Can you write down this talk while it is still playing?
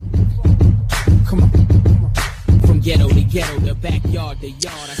ghetto, the backyard, the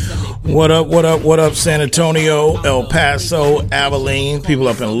yard. I celebrate. What up, San Antonio, El Paso, Abilene, people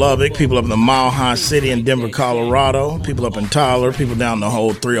up in Lubbock, people up in the Mile High City in Denver, Colorado, people up in Tyler, people down the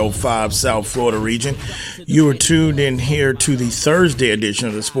whole 305 South Florida region. You are tuned in here to the Thursday edition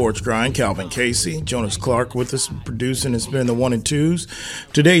of the Sports Grind. Calvin Casey, Jonas Clark with us, producing and spinning the one and twos.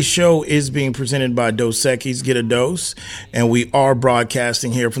 Today's show is being presented by Dos Equis Get a Dose, and we are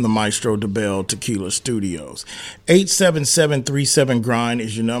broadcasting here from the Maestro de Bell Tequila Studios. 877-37-GRIND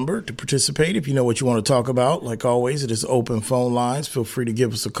is your number to participate. If you know what you want to talk about, like always, it is open phone lines. Feel free to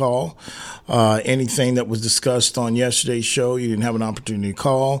give us a call. Anything that was discussed on yesterday's show, you didn't have an opportunity to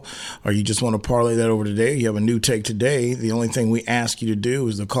call, or you just want to parlay that over today, you have a new take today. The only thing we ask you to do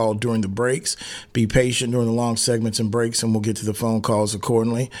is to call during the breaks. Be patient during the long segments and breaks, and we'll get to the phone calls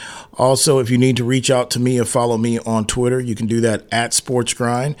accordingly. Also, if you need to reach out to me or follow me on Twitter, you can do that at Sports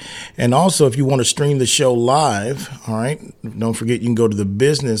Grind. And also, if you want to stream the show live, all right, don't forget you can go to the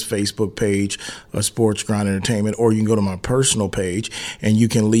business Facebook page of Sports Grind Entertainment, or you can go to my personal page and you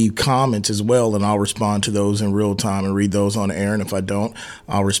can leave comments as well, and I'll respond to those in real time and read those on air. And if I don't,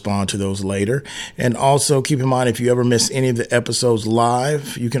 I'll respond to those later. And also keep in mind, if you ever miss any of the episodes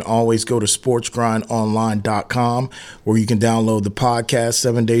live, you can always go to sportsgrindonline.com, where you can download the podcast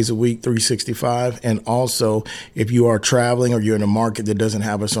 7 days a week, 365. And also, if you are traveling or you're in a market that doesn't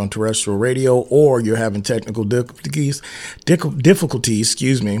have us on terrestrial radio, or you're having technical difficulties,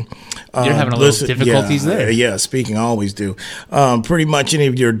 excuse me. You're having a little difficulties there. Yeah, speaking, I always do. Pretty much any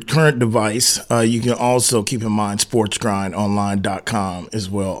of your current device, you can also keep in mind sportsgrindonline.com as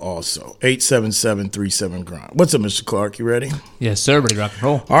well also. 877-37-GRIND. What's up, Mr. Clark? You ready? Yes, sir. Ready to rock and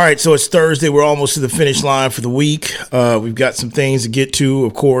roll. All right, so it's Thursday. We're almost to the finish line for the week. We've got some things to get to.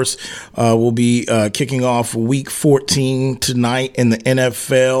 Of course, we'll be kicking off week 14 tonight in the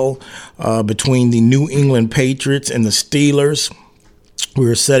NFL between the New England Patriots and the Steelers.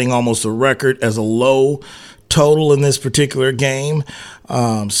 We're setting almost a record as a low total in this particular game.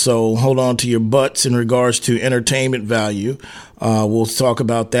 So hold on to your butts in regards to entertainment value. We'll talk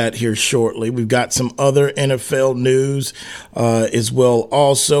about that here shortly. We've got some other NFL news as well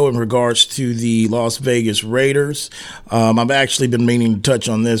also in regards to the Las Vegas Raiders. I've actually been meaning to touch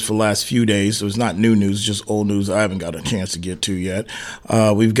on this for the last few days, so it's not new news, it's just old news I haven't got a chance to get to yet.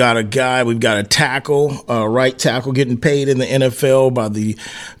 We've got a tackle, right tackle getting paid in the NFL by the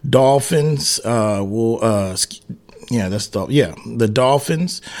Dolphins. The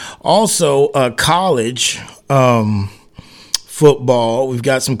Dolphins. Also, college football. We've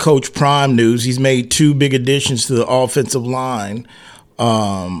got some Coach Prime news. He's made two big additions to the offensive line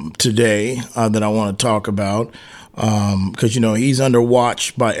today that I want to talk about because, he's under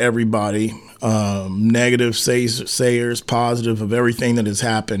watch by everybody. Negative sayers, positive of everything that has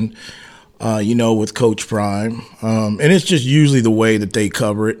happened, with Coach Prime. And it's just usually the way that they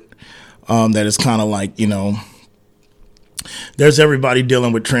cover it, that it's kind of like, there's everybody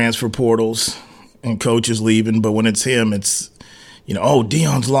dealing with transfer portals and coaches leaving, but when it's him, it's,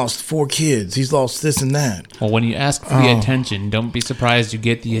 Deion's lost 4 kids. He's lost this and that. Well, when you ask for the attention, don't be surprised you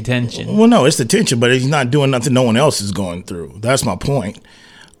get the attention. Well, no, it's the attention, but he's not doing nothing no one else is going through. That's my point.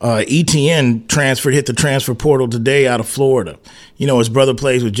 ETN hit the transfer portal today out of Florida. His brother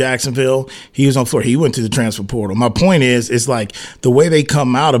plays with Jacksonville. He was on Florida. He went to the transfer portal. My point is, it's like the way they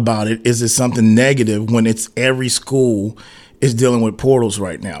come out about it is it's something negative when it's every school is dealing with portals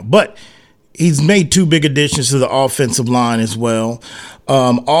right now. But he's made 2 big additions to the offensive line as well.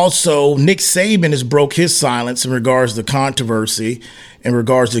 Also, Nick Saban has broke his silence in regards to the controversy in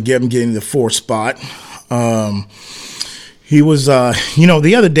regards to him getting the 4th spot. He was,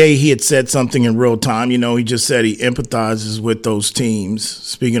 the other day he had said something in real time. He just said he empathizes with those teams.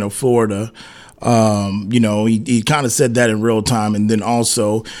 Speaking of Florida, he kind of said that in real time. And then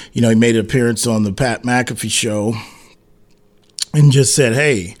also, he made an appearance on the Pat McAfee show and just said,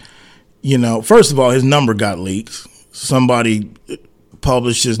 hey, first of all, his number got leaked. Somebody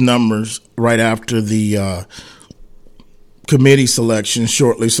published his numbers right after the committee selection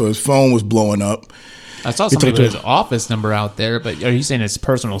shortly, so his phone was blowing up. I saw somebody with his office number out there, but are you saying it's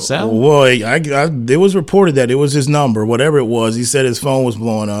personal cell? Well, it was reported that it was his number, whatever it was. He said his phone was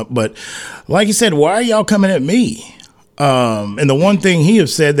blowing up. But like he said, why are y'all coming at me? And the one thing he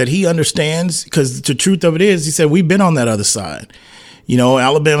has said that he understands, because the truth of it is, he said, we've been on that other side.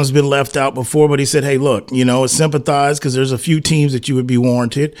 Alabama's been left out before, but he said, hey, look, sympathize because there's a few teams that you would be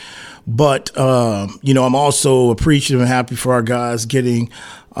warranted. But, I'm also appreciative and happy for our guys getting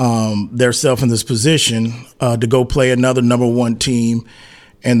themselves in this position to go play another number 1 team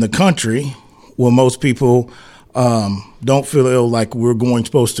in the country where most people don't feel like we're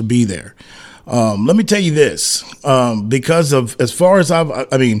supposed to be there. Let me tell you this, because of as far as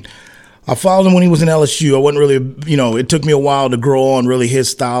I followed him when he was in LSU. I wasn't really, it took me a while to grow on really his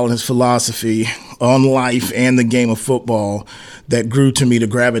style and his philosophy on life and the game of football that grew to me to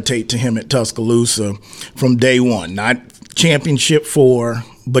gravitate to him at Tuscaloosa from day one. Not championship 4,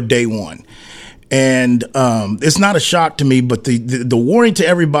 but day one. And it's not a shock to me, but the warning to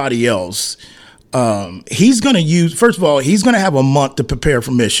everybody else, he's going to use, first of all, he's going to have a month to prepare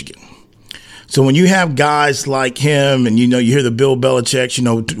for Michigan. So when you have guys like him and, you hear the Bill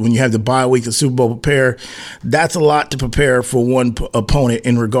Belichick, when you have the bye week, the Super Bowl prepare, that's a lot to prepare for one opponent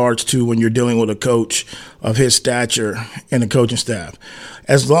in regards to when you're dealing with a coach of his stature and the coaching staff.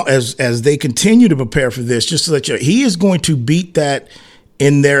 As long as they continue to prepare for this, just to let you know, he is going to beat that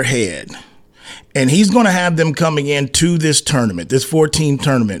in their head. And he's going to have them coming into this tournament, this 14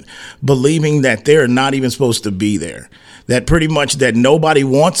 tournament, believing that they're not even supposed to be there, that pretty much that nobody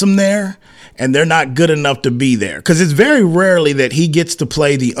wants them there. And they're not good enough to be there, because it's very rarely that he gets to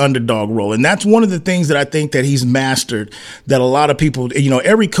play the underdog role. And that's one of the things that I think that he's mastered, that a lot of people,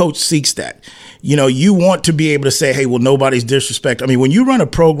 every coach seeks that. You want to be able to say, hey, well, nobody's disrespect. I mean, when you run a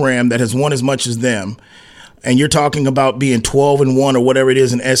program that has won as much as them, and you're talking about being 12-1 or whatever it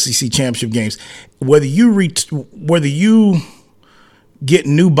is in SEC championship games, whether you get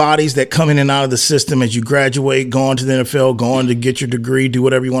new bodies that come in and out of the system as you graduate, go on to the NFL, go on to get your degree, do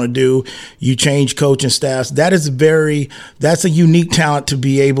whatever you want to do. You change coaching staffs. That's a unique talent to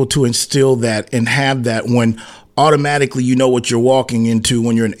be able to instill that and have that when automatically you know what you're walking into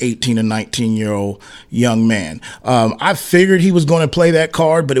when you're an 18 and 19-year-old young man. I figured he was going to play that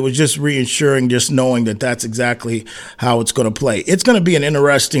card, but it was just reassuring just knowing that that's exactly how it's going to play. It's going to be an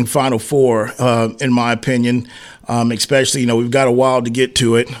interesting Final Four, in my opinion. Especially, we've got a while to get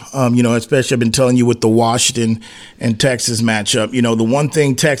to it. Especially I've been telling you with the Washington and Texas matchup. The one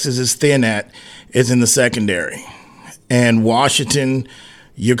thing Texas is thin at is in the secondary. And Washington,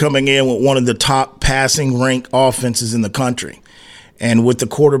 you're coming in with one of the top passing ranked offenses in the country. And with the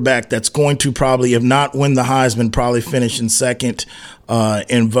quarterback that's going to probably, if not win the Heisman, probably finish in second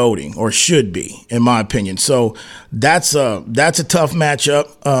in voting, or should be, in my opinion. So that's a tough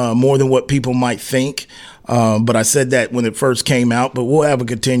matchup, more than what people might think. But I said that when it first came out, but we'll have a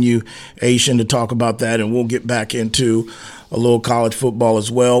continuation to talk about that, and we'll get back into a little college football as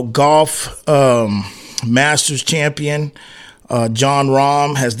well. Golf, Masters champion, John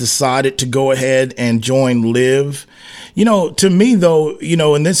Rahm has decided to go ahead and join LIV. To me, though,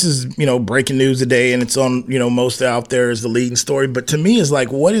 and this is, breaking news today, and it's on, most out there is the leading story. But to me, is like,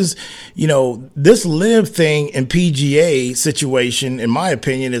 what is, this LIV thing and PGA situation, in my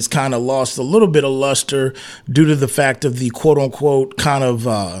opinion, has kind of lost a little bit of luster due to the fact of the quote unquote kind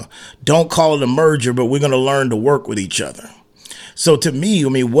of, don't call it a merger, but we're going to learn to work with each other. So to me,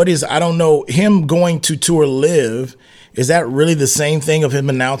 I don't know, him going to tour LIV, is that really the same thing of him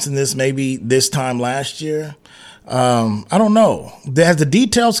announcing this maybe this time last year? I don't know. Has the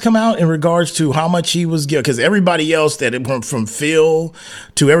details come out in regards to how much he was given? Because everybody else that it went from Phil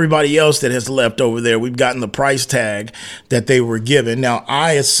to everybody else that has left over there, we've gotten the price tag that they were given. Now,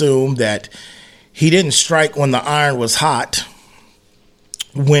 I assume that he didn't strike when the iron was hot,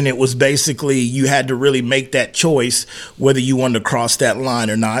 when it was basically you had to really make that choice whether you wanted to cross that line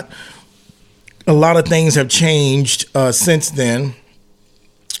or not. A lot of things have changed since then.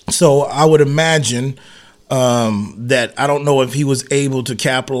 So I would imagine that I don't know if he was able to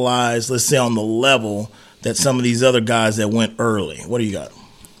capitalize, let's say, on the level that some of these other guys that went early. What do you got?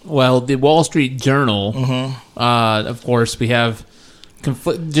 Well, the Wall Street Journal, of course, we have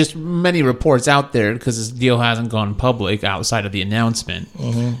just many reports out there because this deal hasn't gone public outside of the announcement.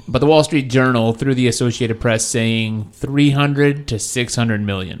 But the Wall Street Journal, through the Associated Press, saying 300 to 600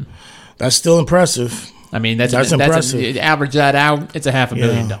 million. That's still impressive. I mean, that's impressive. Average that out, it's $500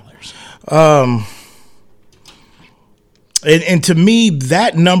 million. And to me,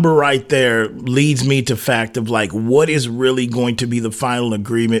 that number right there leads me to fact of like, what is really going to be the final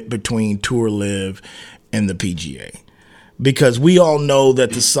agreement between Tour Live and the PGA? Because we all know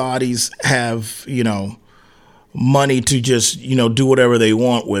that the Saudis have, money to just, do whatever they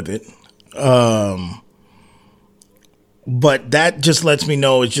want with it. But that just lets me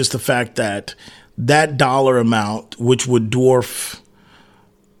know it's just the fact that that dollar amount, which would dwarf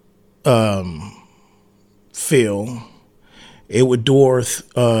Phil, it would dwarf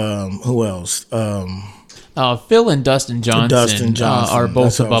who else? Phil and Dustin Johnson, are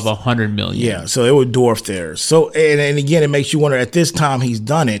both above 100 million. Yeah, so it would dwarf theirs. So and again, it makes you wonder. At this time, he's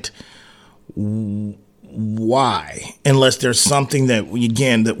done it. why, unless there's something that we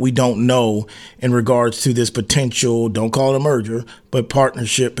don't know in regards to this potential, don't call it a merger, but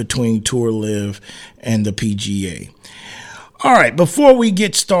partnership between Tour Live and the PGA. All right, before we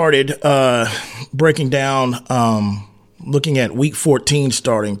get started breaking down, looking at Week 14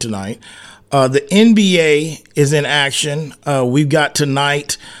 starting tonight, the NBA is in action. We've got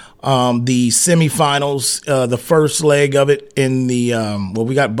tonight the semifinals, the first leg of it in the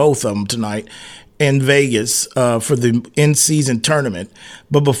we got both of them tonight in Vegas for the in-season tournament.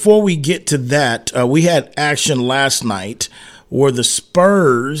 But before we get to that, we had action last night where the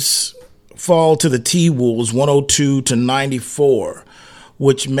Spurs fall to the T-Wolves 102-94,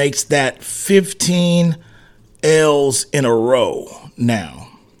 which makes that 15 L's in a row now.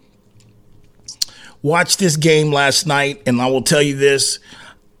 Watched this game last night, and I will tell you this,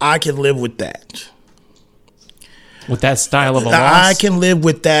 I can live with that. With that style of a loss? I can live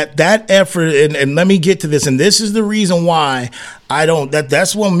with that effort, and let me get to this, and this is the reason why I don't,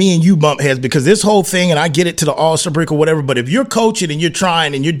 that's when me and you bump heads, because this whole thing, and I get it to the All-Star break or whatever, but if you're coaching and you're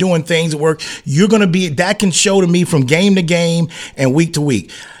trying and you're doing things at work, you're going to be, that can show to me from game to game and week to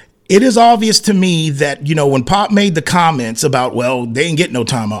week. It is obvious to me that, when Pop made the comments about, well, they ain't get no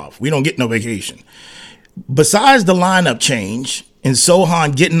time off, we don't get no vacation. Besides the lineup change and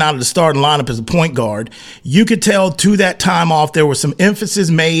Sohan getting out of the starting lineup as a point guard, you could tell to that time off there was some emphasis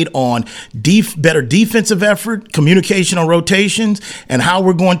made on better defensive effort, communication on rotations, and how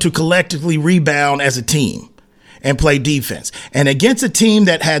we're going to collectively rebound as a team and play defense. And against a team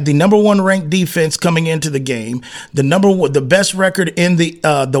that had the number one ranked defense coming into the game, the best record in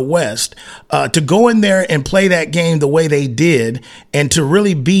the West, to go in there and play that game the way they did, and to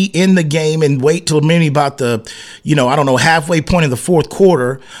really be in the game and wait till maybe about the, halfway point of the fourth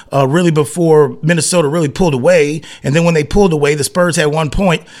quarter, really before Minnesota really pulled away. And then when they pulled away, the Spurs had one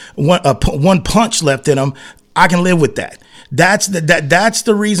punch left in them. I can live with that. That's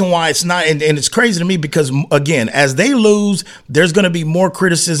the reason why it's not, and it's crazy to me because, again, as they lose, there's going to be more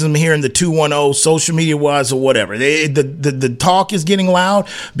criticism here in the 210, social media wise or whatever. The talk is getting loud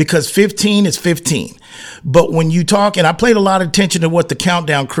because 15 is 15. But when you talk, and I paid a lot of attention to what the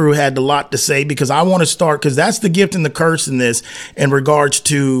Countdown crew had a lot to say, because I want to start, because that's the gift and the curse in this in regards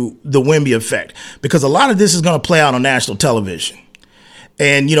to the Wemby effect, because a lot of this is going to play out on national television.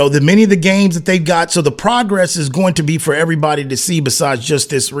 And, many of the games that they've got, so the progress is going to be for everybody to see besides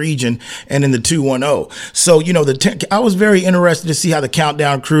just this region and in the 210. So, I was very interested to see how the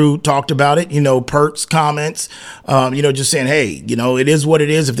Countdown crew talked about it. Pert's comments, just saying, hey, it is what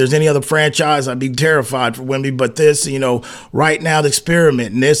it is. If there's any other franchise, I'd be terrified for Wemby. But this, right now, the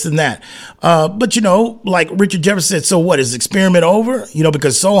experiment and this and that. But, like Richard Jefferson said, so what? Is the experiment over?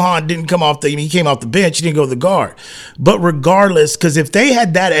 Because Sohan didn't come off he came off the bench. He didn't go to the guard. But regardless, because if they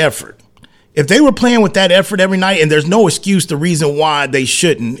had that effort, if they were playing with that effort every night, and there's no excuse, the reason why they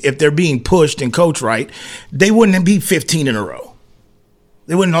shouldn't, if they're being pushed and coached right, they wouldn't be 15 in a row.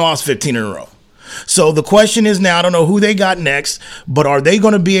 They wouldn't have lost 15 in a row. So the question is now, I don't know who they got next, but are they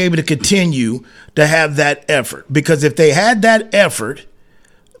going to be able to continue to have that effort? Because if they had that effort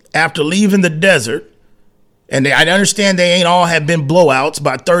after leaving the desert, and I understand they ain't all have been blowouts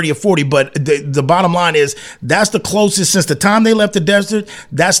by 30 or 40, but the bottom line is that's the closest since the time they left the desert.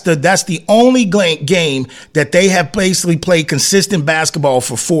 That's the only game that they have basically played consistent basketball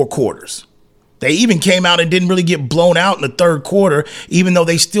for 4 quarters. They even came out and didn't really get blown out in the third quarter, even though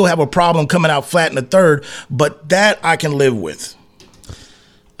they still have a problem coming out flat in the third. But that I can live with.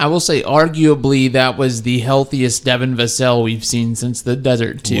 I will say, arguably, that was the healthiest Devin Vassell we've seen since the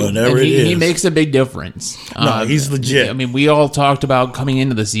desert, too. Whatever it is. He makes a big difference. No, he's legit. I mean, we all talked about coming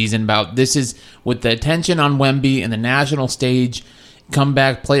into the season about this is, with the attention on Wemby and the national stage,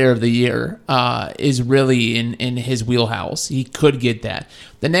 comeback player of the year is really in his wheelhouse. He could get that.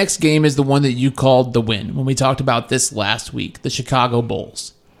 The next game is the one that you called the win. When we talked about this last week, the Chicago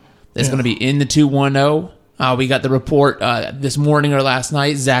Bulls. That's going to be in the 210. We got the report this morning or last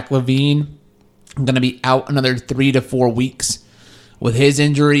night. Zach LaVine going to be out another 3 to 4 weeks with his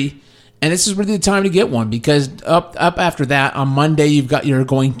injury, and this is really the time to get one, because up after that on Monday you're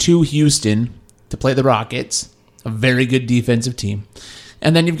going to Houston to play the Rockets, a very good defensive team,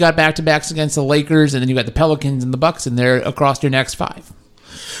 and then you've got back-to-backs against the Lakers, and then you've got the Pelicans and the Bucks in there across your next 5.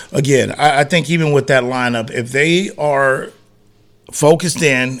 Again, I think even with that lineup, if they are focused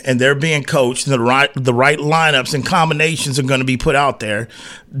in, and they're being coached, and the right lineups and combinations are going to be put out there,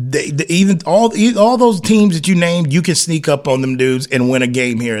 even all those teams that you named, you can sneak up on them dudes and win a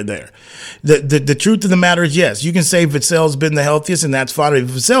game here or there. The truth of the matter is, yes, you can say Vassell's been the healthiest, and that's fine.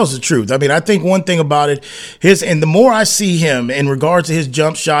 Vassell's the truth. I mean, I think one thing about it, and the more I see him in regards to his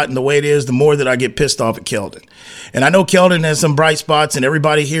jump shot and the way it is, the more that I get pissed off at Keldon. And I know Keldon has some bright spots, and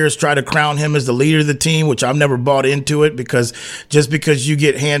everybody here has tried to crown him as the leader of the team, which I've never bought into it, because just because you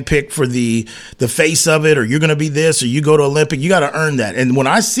get handpicked for the face of it, or you're going to be this, or you go to Olympic, you got to earn that. And when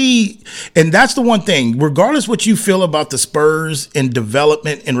I see, and that's the one thing, regardless what you feel about the Spurs in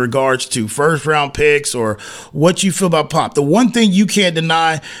development in regards to first round picks or what you feel about Pop, the one thing you can't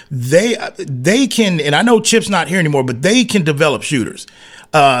deny, they can, and I know Chip's not here anymore, but they can develop shooters.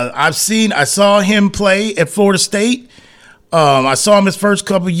 I saw him play at Florida State. I saw him his first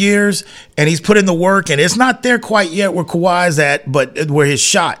couple of years, and he's put in the work, and it's not there quite yet where Kawhi's at, but where his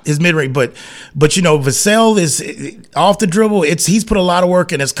shot, his mid-range. But Vassell is off the dribble. He's put a lot of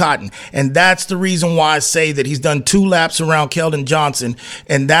work in his cotton, and that's the reason why I say that he's done 2 laps around Keldon Johnson,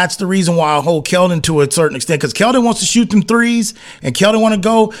 and that's the reason why I hold Keldon to a certain extent, because Keldon wants to shoot them threes, and Keldon want to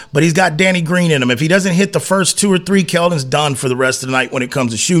go, but he's got Danny Green in him. If he doesn't hit the first 2 or 3, Keldon's done for the rest of the night when it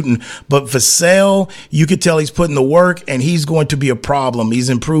comes to shooting. But Vassell, you could tell he's putting the work, and he's going to be a problem. He's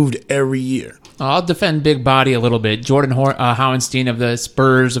improved every year. I'll defend Big Body a little bit. Jordan Howenstein of the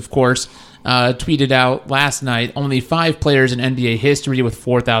Spurs, of course, tweeted out last night, only 5 players in NBA history with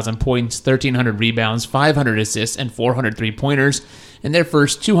 4,000 points, 1,300 rebounds, 500 assists, and 400 three-pointers in their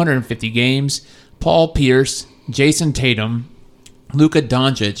first 250 games. Paul Pierce, Jason Tatum, Luka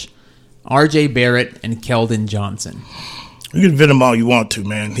Doncic, R.J. Barrett, and Keldon Johnson. You can vid him all you want to,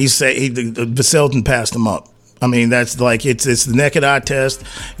 man. Vassell passed him up. I mean, that's like, it's the naked eye test.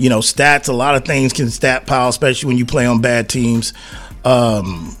 Stats, a lot of things can stat pile, especially when you play on bad teams.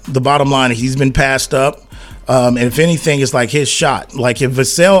 The bottom line is he's been passed up. And if anything, it's like his shot. Like if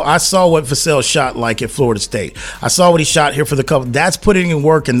Vassell, I saw what Vassell shot like at Florida State. I saw what he shot here for the couple. That's putting in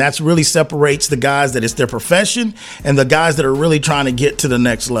work, and that's really separates the guys that it's their profession and the guys that are really trying to get to the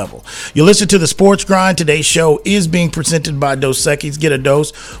next level. You listen to the Sports Grind. Today's show is being presented by Dos Equis. Get a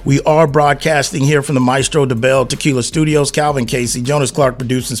dose. We are broadcasting here from the Maestro de Bell Tequila Studios. Calvin Casey, Jonas Clark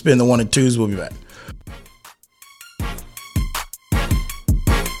producing Spin the 1 and 2s. We'll be back.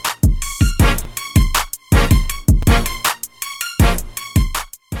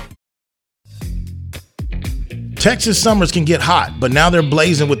 Texas summers can get hot, but now they're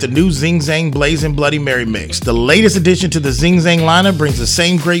blazing with the new Zing Zang Blazing Bloody Mary Mix. The latest addition to the Zing Zang lineup brings the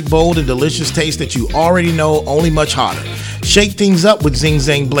same great, bold, and delicious taste that you already know, only much hotter. Shake things up with Zing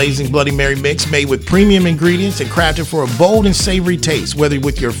Zang Blazing Bloody Mary Mix, made with premium ingredients and crafted for a bold and savory taste, whether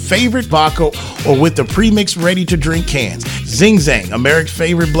with your favorite vodka or with the pre-mixed ready-to-drink cans. Zing Zang, America's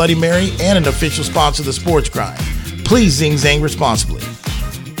favorite Bloody Mary and an official sponsor of the Sports Grind. Please Zing Zang responsibly.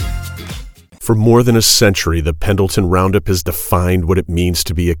 For more than a century, the Pendleton Roundup has defined what it means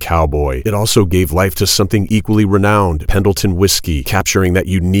to be a cowboy. It also gave life to something equally renowned, Pendleton whiskey, capturing that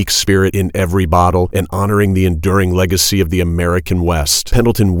unique spirit in every bottle and honoring the enduring legacy of the American West.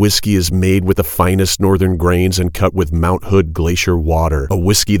 Pendleton whiskey is made with the finest northern grains and cut with Mount Hood Glacier water, a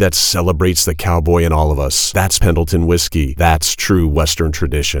whiskey that celebrates the cowboy in all of us. That's Pendleton whiskey. That's true Western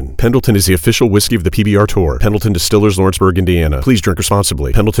tradition. Pendleton is the official whiskey of the PBR Tour. Pendleton Distillers, Lawrenceburg, Indiana. Please drink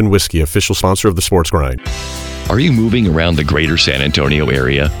responsibly. Pendleton Whiskey, official sponsor of the Sports Grind. Are you moving around the greater San Antonio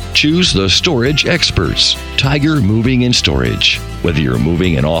area? Choose the storage experts, Tiger Moving and Storage. Whether you're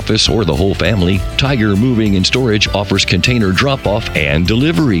moving an office or the whole family, Tiger Moving and Storage offers container drop-off and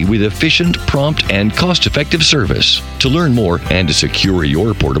delivery with efficient, prompt, and cost-effective service. To learn more and to secure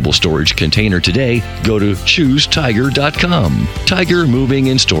your portable storage container today, go to ChooseTiger.com. Tiger Moving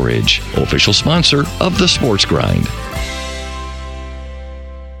and Storage, official sponsor of the Sports Grind.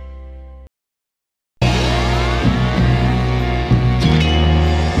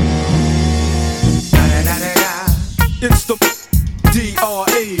 It's the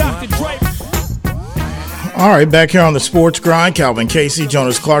D.R.E. Dr. Dre. All right, back here on the Sports Grind, Calvin Casey,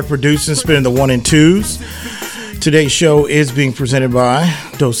 Jonas Clark producing, spinning the 1 and 2s. Today's show is being presented by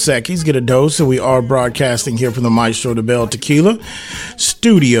Dos Equis. Get a dose. So we are broadcasting here from the Maestro de Bell Tequila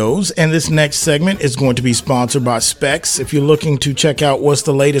Studios. And this next segment is going to be sponsored by Specs. If you're looking to check out what's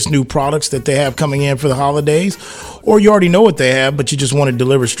the latest new products that they have coming in for the holidays, or you already know what they have, but you just want to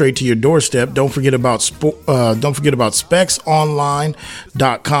deliver straight to your doorstep, don't forget about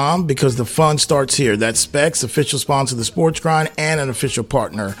SpecsOnline.com, because the fun starts here. That's Specs, official sponsor of the Sports Grind and an official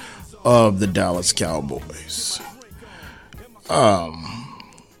partner of the Dallas Cowboys.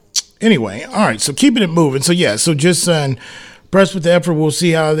 Anyway, all right, so keeping it moving. So, yeah, so just Impressed with the effort. We'll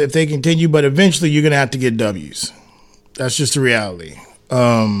see how if they continue, but eventually you're going to have to get W's. That's just the reality.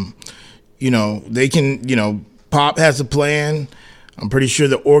 They can, Pop has a plan. I'm pretty sure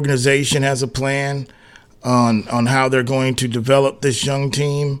the organization has a plan on how they're going to develop this young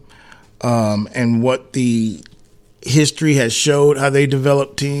team and what the history has showed how they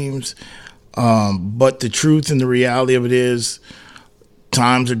develop teams. But the truth and the reality of it is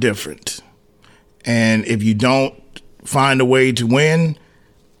times are different. And if you don't find a way to win,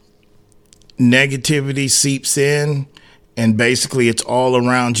 negativity seeps in, and basically it's all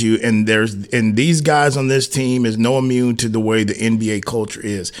around you. And these guys on this team is no immune to the way the NBA culture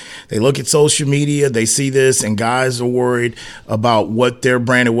is. They look at social media, they see this, and guys are worried about what their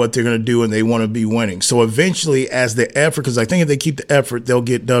brand and what they're going to do, and they want to be winning. So eventually, as the effort, because I think if they keep the effort, they'll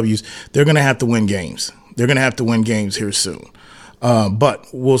get W's. They're going to have to win games. They're going to have to win games here soon. But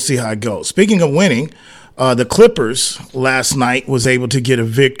we'll see how it goes. Speaking of winning, the Clippers last night was able to get a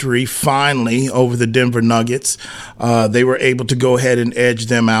victory finally over the Denver Nuggets. They were able to go ahead and edge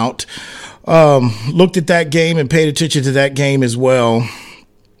them out. Looked at that game and paid attention to that game as well,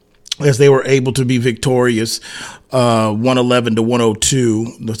 as they were able to be victorious,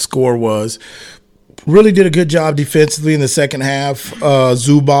 111-102. The score was. Really did a good job defensively in the second half.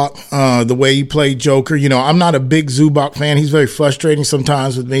 Zubac, the way he played Joker. I'm not a big Zubac fan. He's very frustrating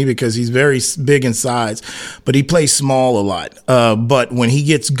sometimes with me because he's very big in size, but he plays small a lot. But when he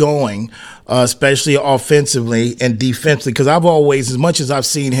gets going, especially offensively and defensively, because I've always, as much as I've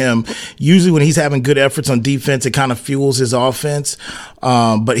seen him, usually when he's having good efforts on defense, it kind of fuels his offense.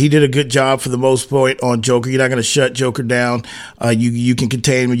 But he did a good job for the most part on Joker. You're not going to shut Joker down. You can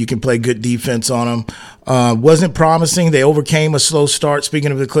contain him. You can play good defense on him. Wasn't promising. They overcame a slow start.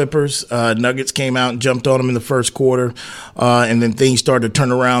 Speaking of the Clippers, Nuggets came out and jumped on them in the first quarter, and then things started to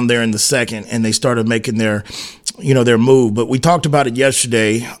turn around there in the second, and they started making their move. But we talked about it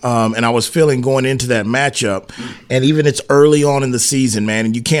yesterday, and I was feeling going into that matchup, and even it's early on in the season, man,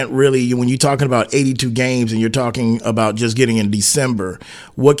 and you can't really, when you're talking about 82 games and you're talking about just getting in December,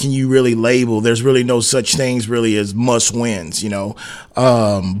 what can you really label? There's really no such things really as must wins,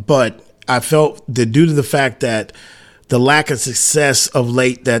 but I felt that due to the fact that the lack of success of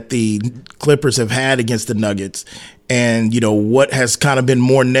late that the Clippers have had against the Nuggets, and, what has kind of been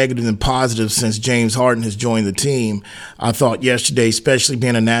more negative than positive since James Harden has joined the team, I thought yesterday, especially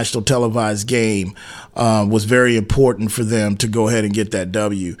being a national televised game, was very important for them to go ahead and get that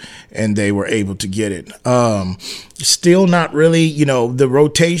W, and they were able to get it. Still not really, the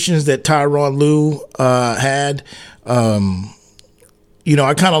rotations that Tyronn Lue had,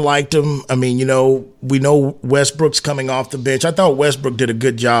 I kind of liked him. I mean, we know Westbrook's coming off the bench. I thought Westbrook did a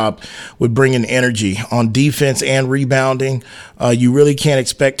good job with bringing energy on defense and rebounding. You really can't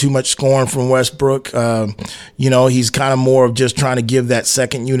expect too much scoring from Westbrook. He's kind of more of just trying to give that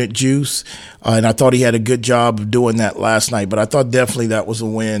second unit juice. And I thought he had a good job of doing that last night. But I thought definitely that was a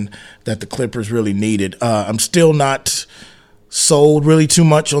win that the Clippers really needed. I'm still not sold really too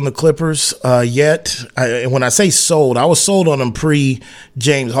much on the Clippers yet. When I say sold, I was sold on them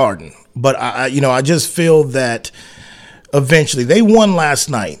pre-James Harden. But, I just feel that eventually they won last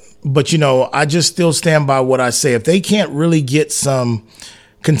night. But, I just still stand by what I say. If they can't really get some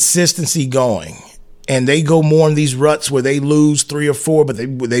consistency going and they go more in these ruts where they lose 3 or 4, but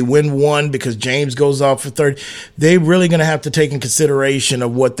they win 1 because James goes off for 30, they're really going to have to take in consideration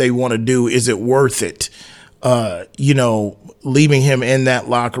of what they want to do. Is it worth it? Leaving him in that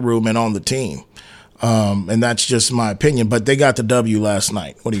locker room and on the team. And that's just my opinion. But they got the W last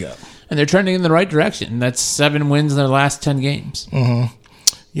night. What do you got? And they're trending in the right direction. That's 7 wins in their last 10 games. Mm-hmm.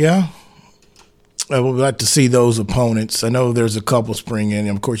 Yeah. I would like to see those opponents. I know there's a couple spring in.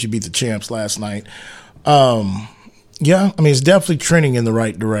 Of course, you beat the champs last night. It's definitely trending in the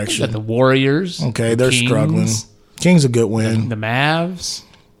right direction. Got the Warriors. Okay, they're Kings, struggling. Kings a good win. The Mavs.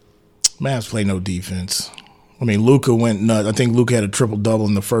 Mavs play no defense. I mean, Luka went nuts. I think Luka had a triple-double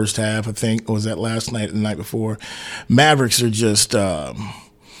in the first half, I think. Or was that last night or the night before? Mavericks are just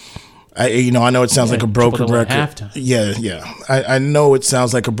I know it sounds like a broken record. Yeah. I know it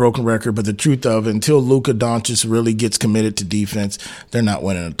sounds like a broken record, but the truth of it, until Luka Doncic really gets committed to defense, they're not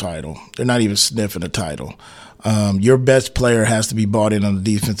winning a title. They're not even sniffing a title. Your best player has to be bought in on the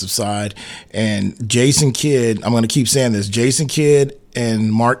defensive side. And Jason Kidd, I'm going to keep saying this, Jason Kidd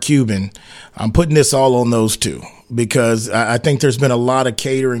and Mark Cuban, I'm putting this all on those two because I think there's been a lot of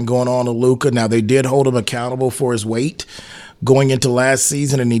catering going on to Luka. Now, they did hold him accountable for his weight going into last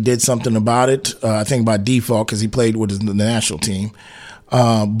season, and he did something about it, I think by default because he played with the national team.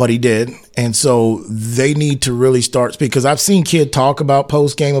 But he did. And so they need to really start, because I've seen Kidd talk about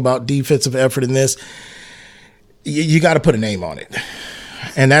post-game about defensive effort in this. you got to put a name on it.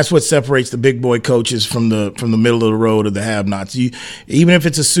 And that's what separates the big boy coaches from the middle of the road of the have-nots. Even if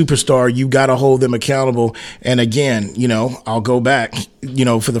it's a superstar, you got to hold them accountable. And again, I'll go back,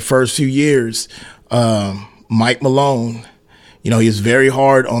 for the first few years, Mike Malone, he's very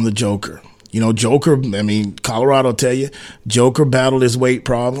hard on the Joker. Colorado will tell you, Joker battled his weight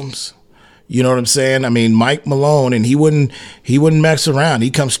problems. You know what I'm saying? Mike Malone, and he wouldn't mess around.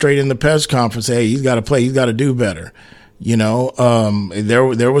 He'd come straight in the press conference, hey, he's got to play, he's got to do better.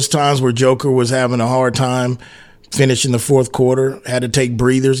 There was times where Joker was having a hard time finishing the fourth quarter, had to take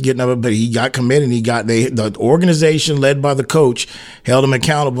breathers, getting up, but he got committed. The organization led by the coach held him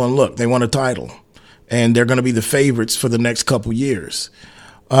accountable, and look, they won a title, and they're going to be the favorites for the next couple years.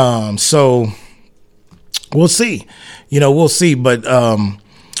 So we'll see, we'll see, but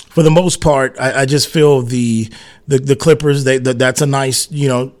for the most part, I just feel the Clippers, that's a nice,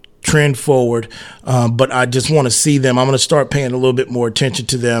 trend forward, but I just want to see them. I'm going to start paying a little bit more attention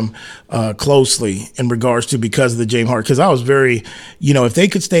to them closely in regards to, because of the James Harden, because I was very, if they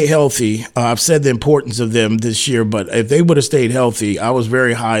could stay healthy, I've said the importance of them this year, but if they would have stayed healthy, I was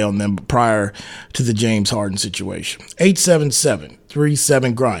very high on them prior to the James Harden situation.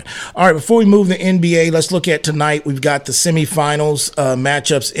 877-37-GRIND. All right, before we move to NBA, let's look at tonight. We've got the semifinals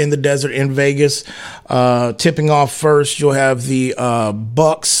matchups in the desert in Vegas. Tipping off first, you'll have the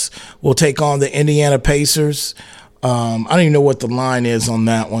Bucks will take on the Indiana Pacers. I don't even know what the line is on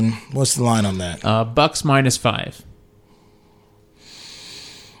that one. What's the line on that? Bucks -5.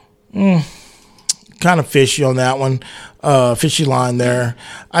 Kind of fishy on that one. Fishy line there.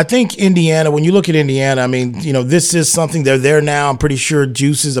 I think Indiana, when you look at Indiana, this is something, they're there now. I'm pretty sure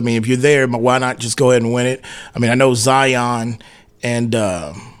juices. If you're there, why not just go ahead and win it? I know Zion and,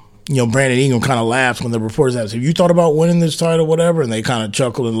 Brandon Ingram kind of laughed when the reporters asked, have you thought about winning this title, whatever? And they kind of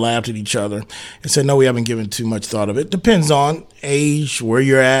chuckled and laughed at each other and said, no, we haven't given too much thought of it. Depends on age, where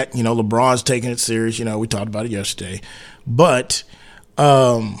you're at. LeBron's taking it serious. We talked about it yesterday. But,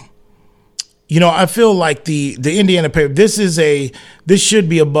 I feel like the Indiana Pacers, this should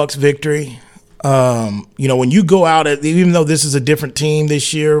be a Bucks victory. When you go out, even though this is a different team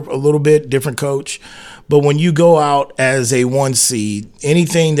this year, a little bit different coach, but when you go out as a 1 seed,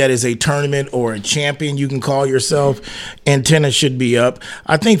 anything that is a tournament or a champion you can call yourself, antenna should be up.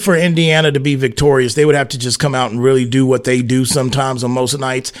 I think for Indiana to be victorious, they would have to just come out and really do what they do sometimes on most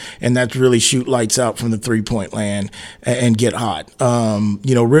nights, and that's really shoot lights out from the three-point land and get hot.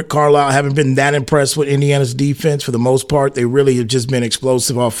 Rick Carlisle, I haven't been that impressed with Indiana's defense for the most part. They really have just been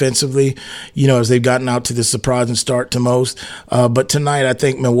explosive offensively, as they've gotten out to the surprising start to most. But tonight, I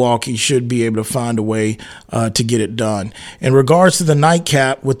think Milwaukee should be able to find a way to get it done. In regards to the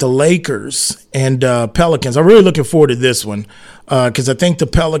nightcap with the Lakers and Pelicans, I'm really looking forward to this one because I think the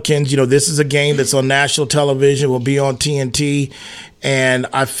Pelicans, this is a game that's on national television, will be on TNT, and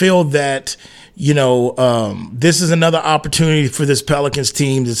I feel that this is another opportunity for this Pelicans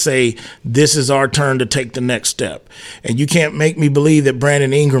team to say, this is our turn to take the next step. And you can't make me believe that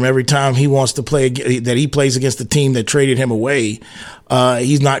Brandon Ingram, every time he wants to play, that he plays against the team that traded him away,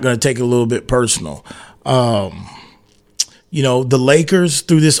 he's not going to take it a little bit personal. The Lakers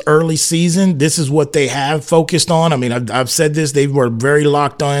through this early season, this is what they have focused on. I've said this, they were very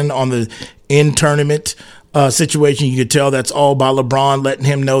locked on the in-tournament situation. You could tell that's all by LeBron letting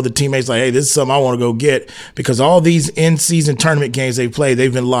him know, the teammates, like, hey, this is something I want to go get, because all these in-season tournament games they played,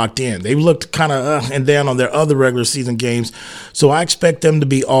 they've been locked in. They've looked kind of and down on their other regular season games. So I expect them to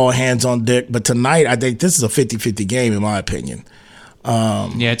be all hands on deck. But tonight, I think this is a 50-50 game, in my opinion.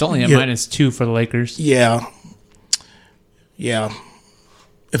 It's only a -2 for the Lakers. Yeah.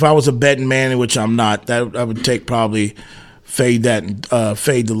 If I was a betting man, which I'm not, that I would take probably fade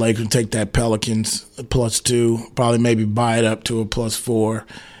the Lakers and take that Pelicans +2, probably maybe buy it up to a +4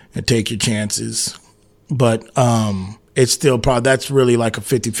 and take your chances. But it's still probably, that's really like a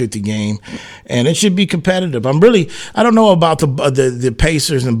 50-50 game, and it should be competitive. I don't know about the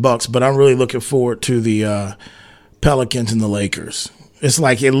Pacers and Bucks, but I'm really looking forward to the Pelicans and the Lakers. It's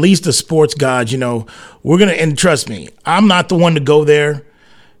like, at least the sports gods, we're going to, and trust me, I'm not the one to go there,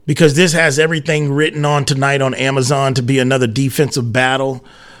 because this has everything written on tonight on Amazon to be another defensive battle,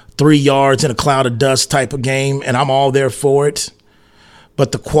 3 yards in a cloud of dust type of game, and I'm all there for it.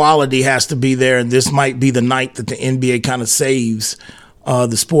 But the quality has to be there, and this might be the night that the NBA kind of saves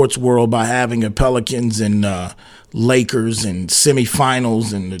the sports world by having a Pelicans and Lakers and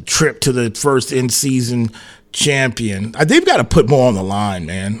semifinals and the trip to the first in-season champion. They've got to put more on the line,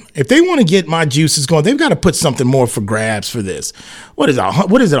 man. If they want to get my juices going, they've got to put something more for grabs for this. What is it?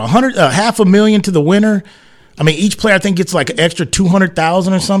 $500,000 to the winner? Each player I think gets like an extra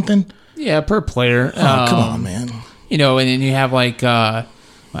 $200,000 or something. Yeah, per player. Oh, come on, man. And then you have like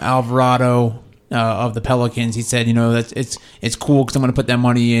Alvarado of the Pelicans. He said, that it's cool because I'm going to put that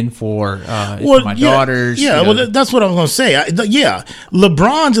money in for my daughters. Yeah, well, that's what I was going to say.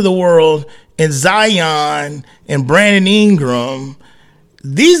 LeBrons of the world and Zion and Brandon Ingram,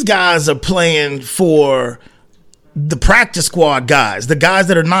 these guys are playing for the practice squad guys, the guys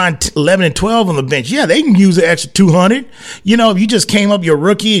that are 9, 11, and 12 on the bench. Yeah, they can use an extra 200. If you just came up, you're a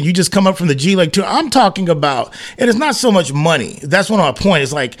rookie, and you just come up from the G League too. I'm talking about, and it's not so much money. That's one of my points.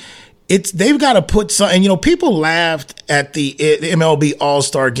 It's like, they've got to put something. People laughed at the MLB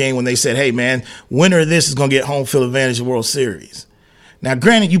All-Star game when they said, hey, man, winner of this is going to get home field advantage of the World Series. Now,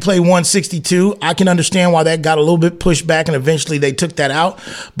 granted, you play 162. I can understand why that got a little bit pushed back, and eventually they took that out.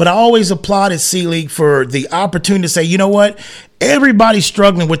 But I always applauded C-League for the opportunity to say, you know what? Everybody's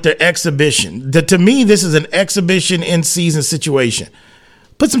struggling with their exhibition. To me, this is an exhibition in-season situation.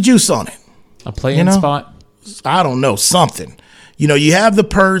 Put some juice on it. A play-in spot? I don't know, something. You have the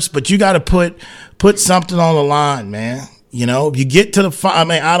purse, but you got to put something on the line, man. If you get to the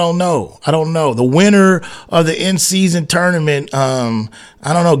I don't know. The winner of the in-season tournament,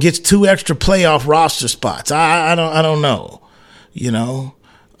 gets 2 extra playoff roster spots. I don't know.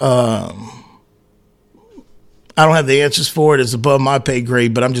 I don't have the answers for it. It's above my pay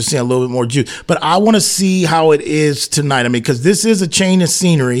grade, but I'm just seeing a little bit more juice. But I want to see how it is tonight. Because this is a change of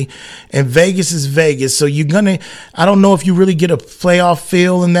scenery, and Vegas is Vegas. So I don't know if you really get a playoff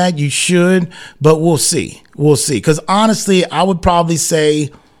feel in that. You should, but we'll see. Because honestly, I would probably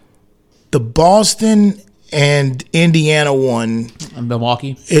say the Boston and Indiana one.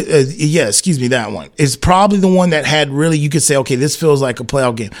 Milwaukee? That one. Is probably the one that had really, you could say, okay, this feels like a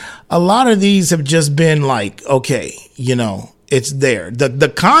playoff game. A lot of these have just been like, okay, it's there.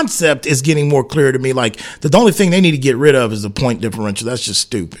 The concept is getting more clear to me. Like, the only thing they need to get rid of is the point differential. That's just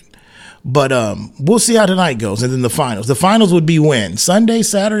stupid. But we'll see how tonight goes. And then the finals. The finals would be when? Sunday,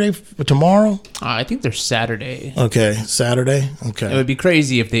 Saturday, tomorrow? I think they're Saturday. Okay, Saturday. Okay. It would be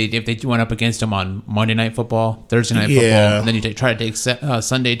crazy if they went up against them on Monday Night Football, Thursday Night Football, and then you try to take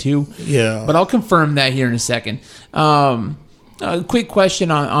Sunday too. Yeah. But I'll confirm that here in a second. A quick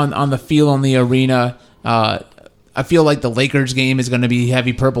question on the feel on the arena. I feel like the Lakers game is going to be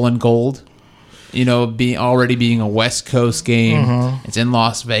heavy purple and gold. Being a West Coast game. Mm-hmm. It's in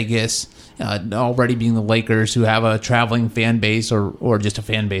Las Vegas. Already being the Lakers, who have a traveling fan base or just a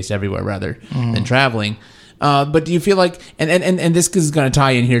fan base everywhere rather than traveling. But do you feel like, and this is going to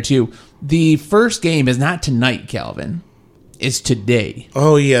tie in here too, the first game is not tonight, Calvin. It's today.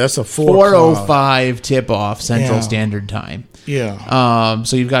 Oh, yeah, that's a 4:05 tip-off Central Standard Time. Yeah.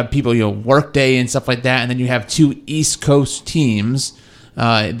 So you've got people, work day and stuff like that, and then you have 2 East Coast teams.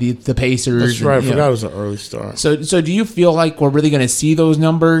 The Pacers. That's right. I forgot it was an early start. So do you feel like we're really going to see those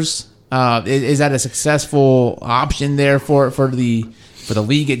numbers? Is that a successful option there for the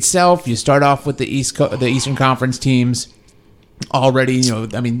league itself? You start off with the Eastern Conference teams already. Sure,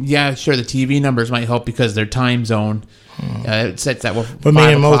 the TV numbers might help because their time zone it sets that. But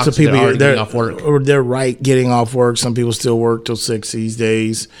most of people are getting off work. Or they're getting off work. Some people still work till 6 these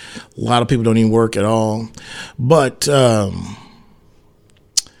days. A lot of people don't even work at all. But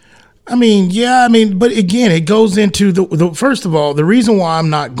but again, it goes into the first of all, the reason why I'm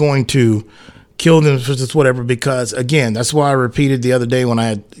not going to kill them for just whatever, because again, that's why I repeated the other day when I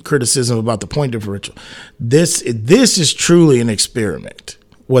had criticism about the point differential. This is truly an experiment,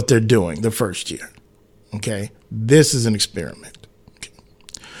 what they're doing the first year. Okay? This is an experiment. Okay.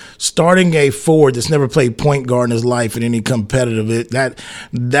 Starting a forward that's never played point guard in his life in any competitive,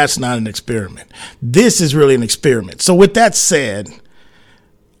 that's not an experiment. This is really an experiment. So with that said,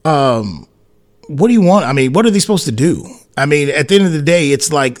 what do you want? What are they supposed to do? At the end of the day,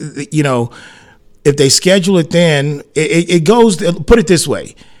 it's like, if they schedule it, then it goes, put it this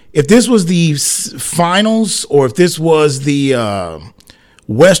way. If this was the finals, or if this was the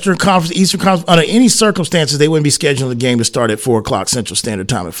Western Conference, Eastern Conference, under any circumstances, they wouldn't be scheduling the game to start at 4 o'clock Central Standard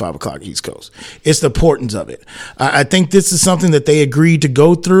Time at 5 o'clock East Coast. It's the importance of it. I think this is something that they agreed to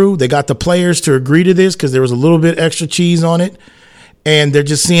go through. They got the players to agree to this because there was a little bit extra cheese on it. And they're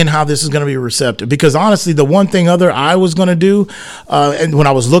just seeing how this is going to be receptive. Because honestly, the one thing I was going to do, and when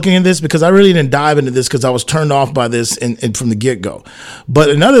I was looking at this, because I really didn't dive into this because I was turned off by this and from the get-go. But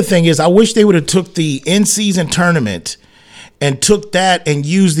another thing is, I wish they would have took the in-season tournament and took that and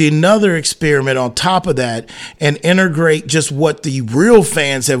used another experiment on top of that and integrate just what the real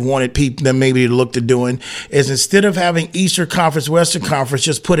fans have wanted people that maybe to look to doing is instead of having Eastern Conference, Western Conference,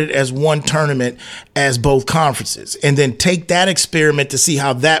 just put it as one tournament as both conferences and then take that experiment to see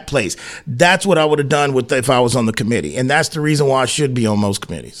how that plays. That's what I would have done if I was on the committee. And that's the reason why I should be on most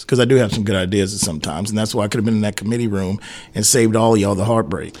committees, because I do have some good ideas sometimes. And that's why I could have been in that committee room and saved all of y'all the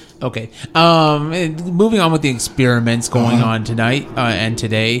heartbreak. Okay. Moving on with the experiments going on tonight and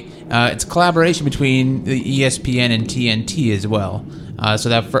today, it's a collaboration between the ESPN and TNT as well. So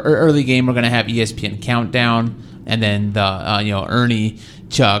that for early game, we're going to have ESPN Countdown, and then the Ernie,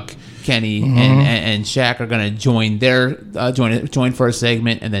 Chuck, Kenny, and Shaq are going to join join for a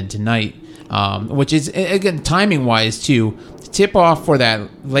segment, and then tonight, which is again timing wise too. Tip off for that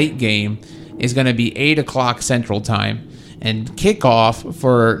late game is going to be 8:00 Central Time. And kickoff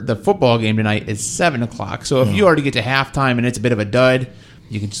for the football game tonight is 7:00. So if you already get to halftime and it's a bit of a dud,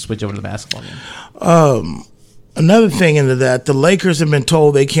 you can just switch over to the basketball game. Another thing into that, the Lakers have been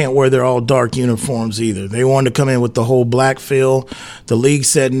told they can't wear their all dark uniforms either. They wanted to come in with the whole black feel. The league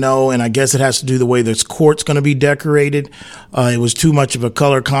said no, and I guess it has to do the way this court's going to be decorated. It was too much of a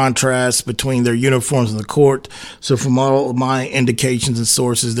color contrast between their uniforms and the court. So from all of my indications and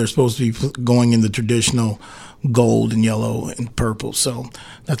sources, they're supposed to be going in the traditional gold and yellow and purple. So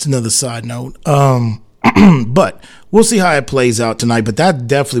that's another side note. But we'll see how it plays out tonight. But that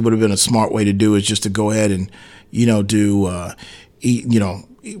definitely would have been a smart way to do is just to go ahead and,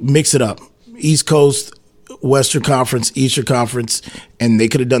 mix it up. East Coast, Western Conference, Eastern Conference, and they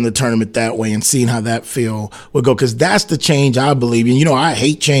could have done the tournament that way and seen how that feel would go. Because that's the change I believe in. I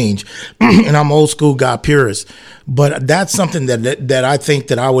hate change, and I'm old school guy purist. But that's something that I think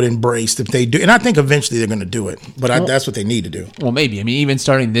that I would embrace if they do. And I think eventually they're going to do it. But that's what they need to do. Well, maybe. I mean, even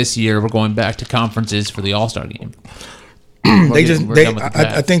starting this year, we're going back to conferences for the All-Star game.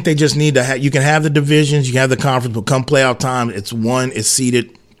 I think they just need to have. You can have the divisions, you can have the conference, but come playoff time, it's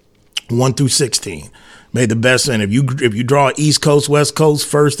seeded 1 through 16. Made the best, and if you draw East Coast, West Coast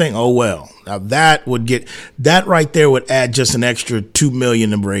first thing, oh well. Now that right there would add just an extra 2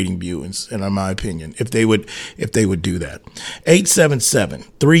 million in rating viewings, in my opinion, if they would do that.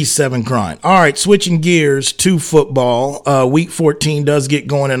 877-37-GRIND. All right, switching gears to football. Week 14 does get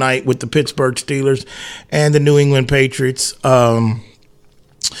going tonight with the Pittsburgh Steelers and the New England Patriots.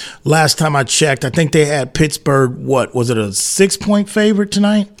 Last time I checked, I think they had Pittsburgh, what, was it a 6-point favorite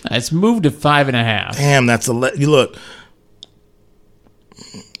tonight? It's moved to 5.5. Damn, that's look.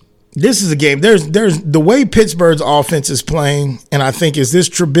 This is a game. There's the way Pittsburgh's offense is playing, and I think, is this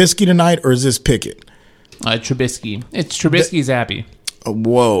Trubisky tonight or is this Pickett? Trubisky. It's Trubisky's happy.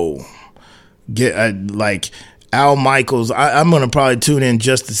 Whoa. Like Al Michaels. I'm going to probably tune in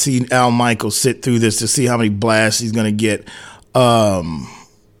just to see Al Michaels sit through this to see how many blasts he's going to get.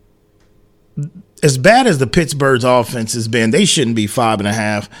 As bad as the Pittsburgh's offense has been, they shouldn't be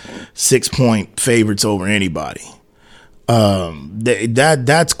 5.5, 6-point favorites over anybody.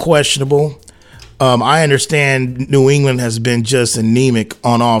 That's questionable. I understand New England has been just anemic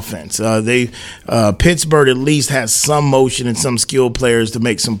on offense. Pittsburgh at least has some motion and some skilled players to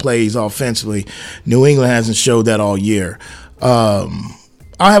make some plays offensively. New England hasn't showed that all year.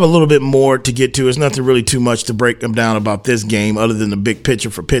 I'll have a little bit more to get to. There's nothing really too much to break them down about this game other than the big picture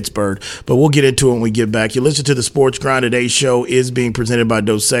for Pittsburgh. But we'll get into it when we get back. You listen to the Sports Grind. Today's show is being presented by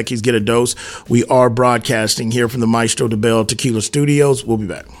Dos Equis. Get a dose. We are broadcasting here from the Maestro de Bell Tequila Studios. We'll be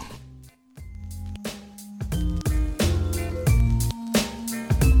back.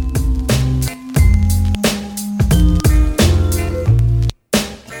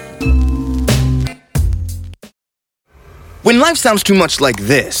 When life sounds too much like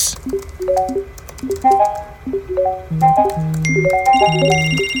this,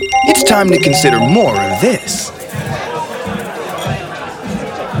 it's time to consider more of this.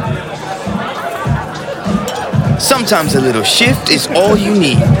 Sometimes a little shift is all you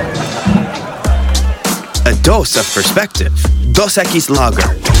need. A dose of perspective. Dos Equis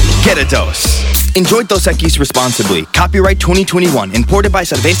Lager. Get a dose. Enjoy Dos Equis responsibly. Copyright 2021. Imported by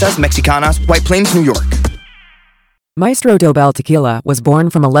Cervezas Mexicanas, White Plains, New York. Maestro Dobel Tequila was born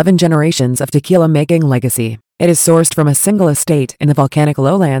from 11 generations of tequila-making legacy. It is sourced from a single estate in the volcanic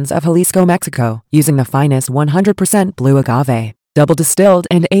lowlands of Jalisco, Mexico, using the finest 100% blue agave. Double distilled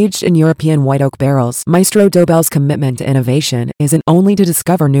and aged in European white oak barrels, Maestro Dobel's commitment to innovation isn't only to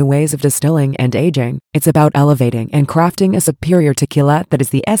discover new ways of distilling and aging, it's about elevating and crafting a superior tequila that is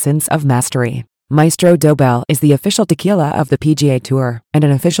the essence of mastery. Maestro Dobel is the official tequila of the PGA Tour and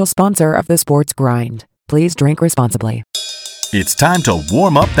an official sponsor of the Sports Grind. Please drink responsibly. It's time to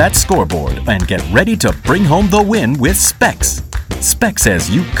warm up that scoreboard and get ready to bring home the win with Specs. Specs has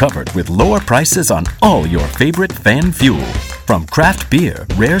you covered with lower prices on all your favorite fan fuel. From craft beer,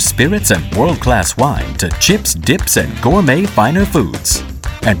 rare spirits, and world-class wine to chips, dips, and gourmet finer foods.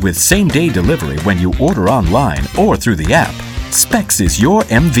 And with same-day delivery when you order online or through the app, Specs is your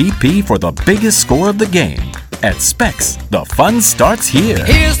MVP for the biggest score of the game. At Specs, the fun starts here.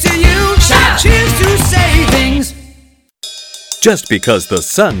 Here's to you, cheers to savings. Just because the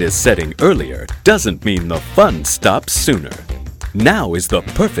sun is setting earlier doesn't mean the fun stops sooner. Now is the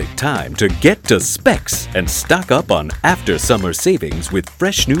perfect time to get to Specs and stock up on after-summer savings with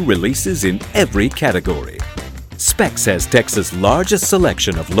fresh new releases in every category. Specs has Texas' largest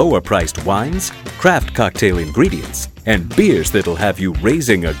selection of lower-priced wines, craft cocktail ingredients, and beers that'll have you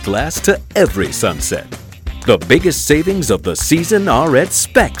raising a glass to every sunset. The biggest savings of the season are at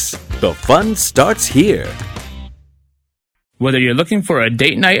Specs. The fun starts here. Whether you're looking for a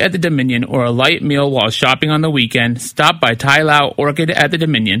date night at the Dominion or a light meal while shopping on the weekend, stop by Thai Lao Orchid at the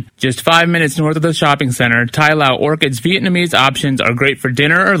Dominion. Just 5 minutes north of the shopping center, Thai Lao Orchid's Vietnamese options are great for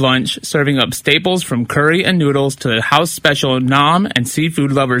dinner or lunch, serving up staples from curry and noodles to the house special Nam and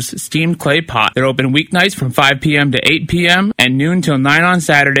seafood lovers steamed clay pot. They're open weeknights from 5 p.m. to 8 p.m. and noon till 9 on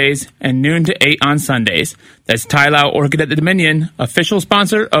Saturdays and noon to 8 on Sundays. That's Thai Lao Orchid at the Dominion, official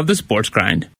sponsor of the Sports Grind.